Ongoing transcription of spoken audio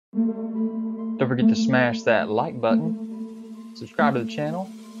Don't forget to smash that like button, subscribe to the channel,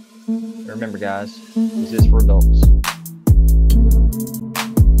 and remember guys, this is for adults.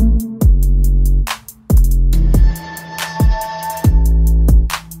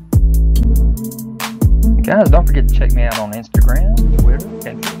 Guys, don't forget to check me out on Instagram, Twitter,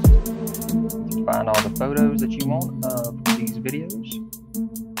 Pinterest to find all the photos that you want of these videos.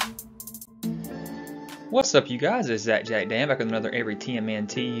 What's up, you guys? It's ZacJacDan back with another Every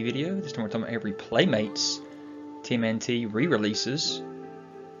TMNT video. This time we're talking about Every Playmates TMNT re-releases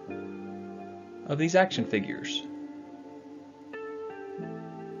of these action figures.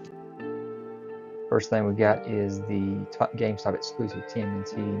 First thing we got is the GameStop exclusive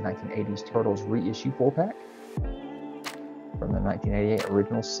TMNT 1980s Turtles reissue 4-pack from the 1988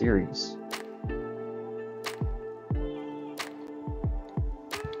 original series.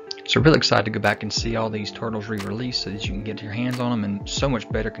 So really excited to go back and see all these Turtles re-released so that you can get your hands on them in so much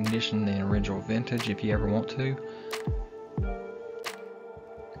better condition than original vintage if you ever want to.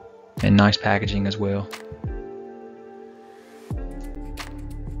 And nice packaging as well.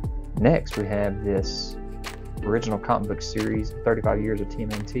 Next we have this original comic book series, 35 years of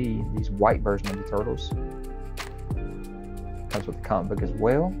TMNT, these white version of the Turtles. Comes with the comic book as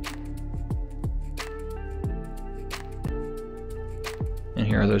well. And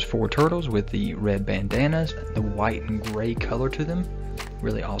here are those 4 turtles with the red bandanas, the white and gray color to them.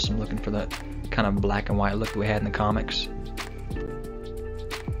 Really awesome looking for that kind of black and white look we had in the comics.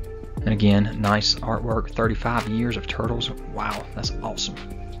 And again, nice artwork, 35 years of Turtles. Wow, that's awesome.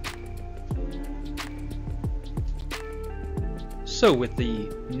 So with the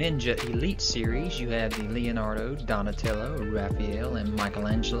Ninja Elite series, you have the Leonardo, Donatello, Raphael, and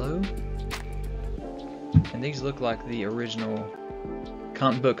Michelangelo. And these look like the original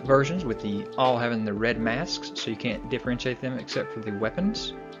comic book versions, with the all having the red masks, so you can't differentiate them except for the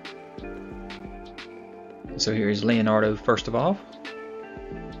weapons. So here is Leonardo first of all.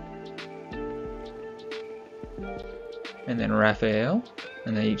 And then Raphael.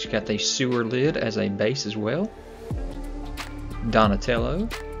 And they each got the sewer lid as a base as well. Donatello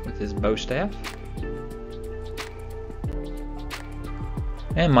with his bow staff,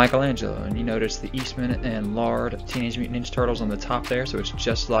 and Michelangelo. And you notice the Eastman and Lard Teenage Mutant Ninja Turtles on the top there, so it's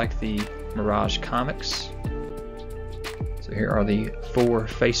just like the Mirage comics. So here are the 4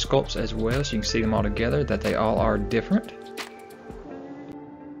 face sculpts as well, so you can see them all together, that they all are different.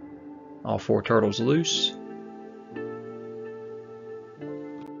 All 4 turtles loose,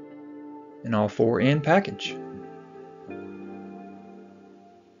 and all 4 in package.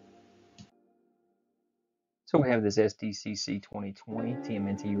 So we have this SDCC 2020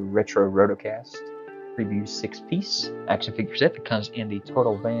 TMNT Retro Rotocast Preview 6-piece action figure set that comes in the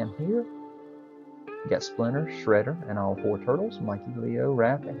turtle van here. You got Splinter, Shredder, and all 4 turtles, Mikey, Leo,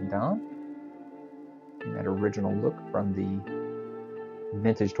 Raph, and Don. And that original look from the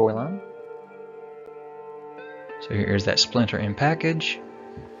vintage toy line. So here's that Splinter in package.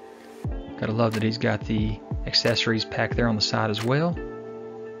 Gotta love that he's got the accessories packed there on the side as well.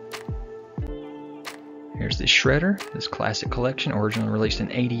 Here's the Shredder, this classic collection, originally released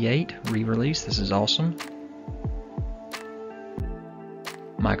in '88, re-release. This is awesome.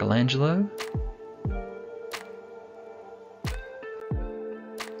 Michelangelo,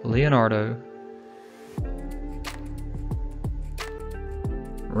 Leonardo,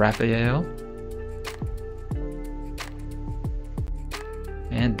 Raphael,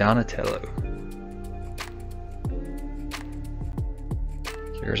 and Donatello.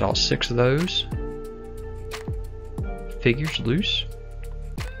 So here's all 6 of those figures loose,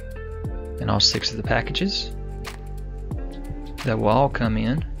 and all 6 of the packages that will all come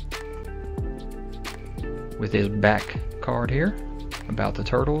in with his back card here about the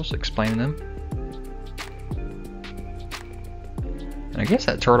turtles, explaining them. And I guess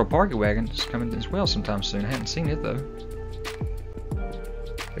that turtle party wagon is coming as well sometime soon. I haven't seen it though.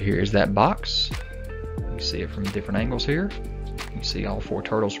 But here is that box. You can see it from different angles here. You can see all 4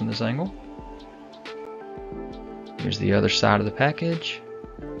 turtles from this angle. Here's the other side of the package,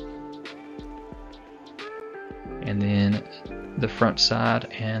 and then the front side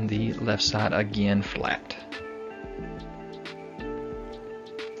and the left side again flat.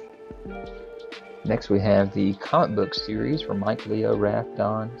 Next we have the comic book series for Mike, Leo, Raph,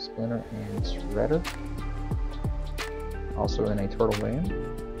 Don, Splinter, and Shredder, also in a turtle van.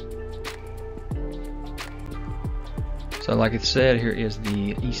 So like it said, here is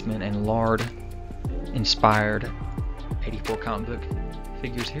the Eastman and Lard inspired 84 comic book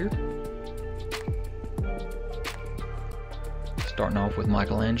figures here. Starting off with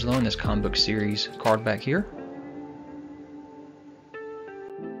Michelangelo in this comic book series card back here.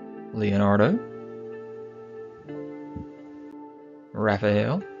 Leonardo,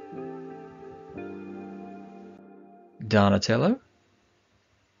 Raphael, Donatello,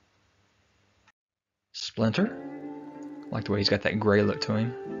 Splinter, like the way he's got that gray look to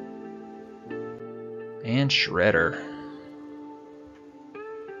him, and Shredder.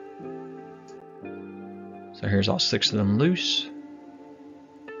 So here's all 6 of them loose,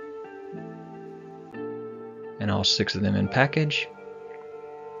 and all 6 of them in package.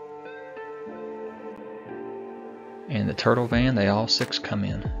 And the turtle van, they all 6 come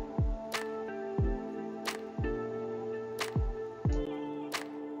in.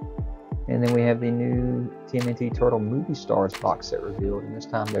 And then we have the new TMNT Turtle Movie Stars box set revealed, and this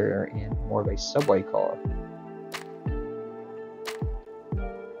time they're in more of a subway car.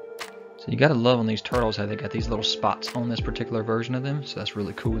 So you gotta love on these turtles how they got these little spots on this particular version of them, so that's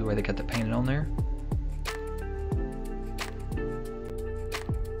really cool the way they got that painted on there.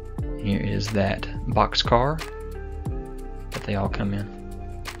 Here is that box car that they all come in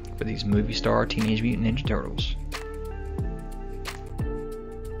for these Movie Star Teenage Mutant Ninja Turtles.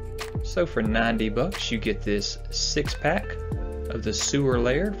 So for $90 you get this 6-pack of the sewer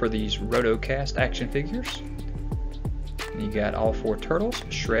layer for these Rotocast action figures. You got all 4 turtles,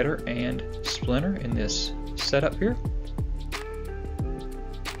 Shredder and Splinter in this setup here.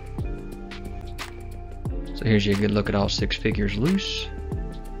 So here's your good look at all 6 figures loose.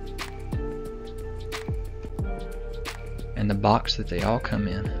 And the box that they all come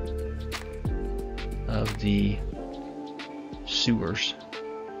in of the sewers.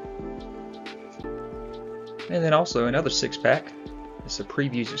 And then also another 6-pack. It's a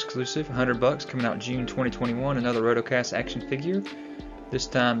previews exclusive, $100, coming out June 2021. Another Rotocast action figure. This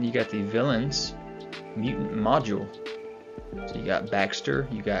time you got the Villains Mutant module. So you got Baxter,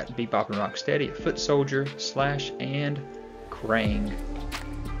 you got Bebop and Rocksteady, Foot Soldier, Slash, and Krang.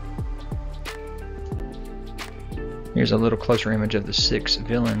 Here's a little closer image of the 6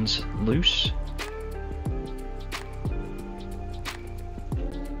 villains loose.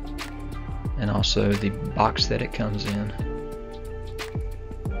 And also the box that it comes in.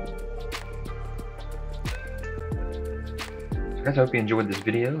 So guys, I hope you enjoyed this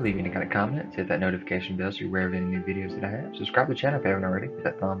video. Leave any kind of comments, hit that notification bell so you're aware of any new videos that I have. Subscribe to the channel if you haven't already. Hit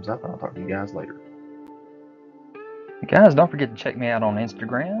that thumbs up, and I'll talk to you guys later. Hey guys, don't forget to check me out on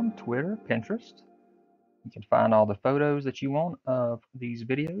Instagram, Twitter, Pinterest. You can find all the photos that you want of these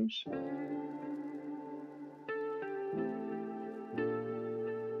videos.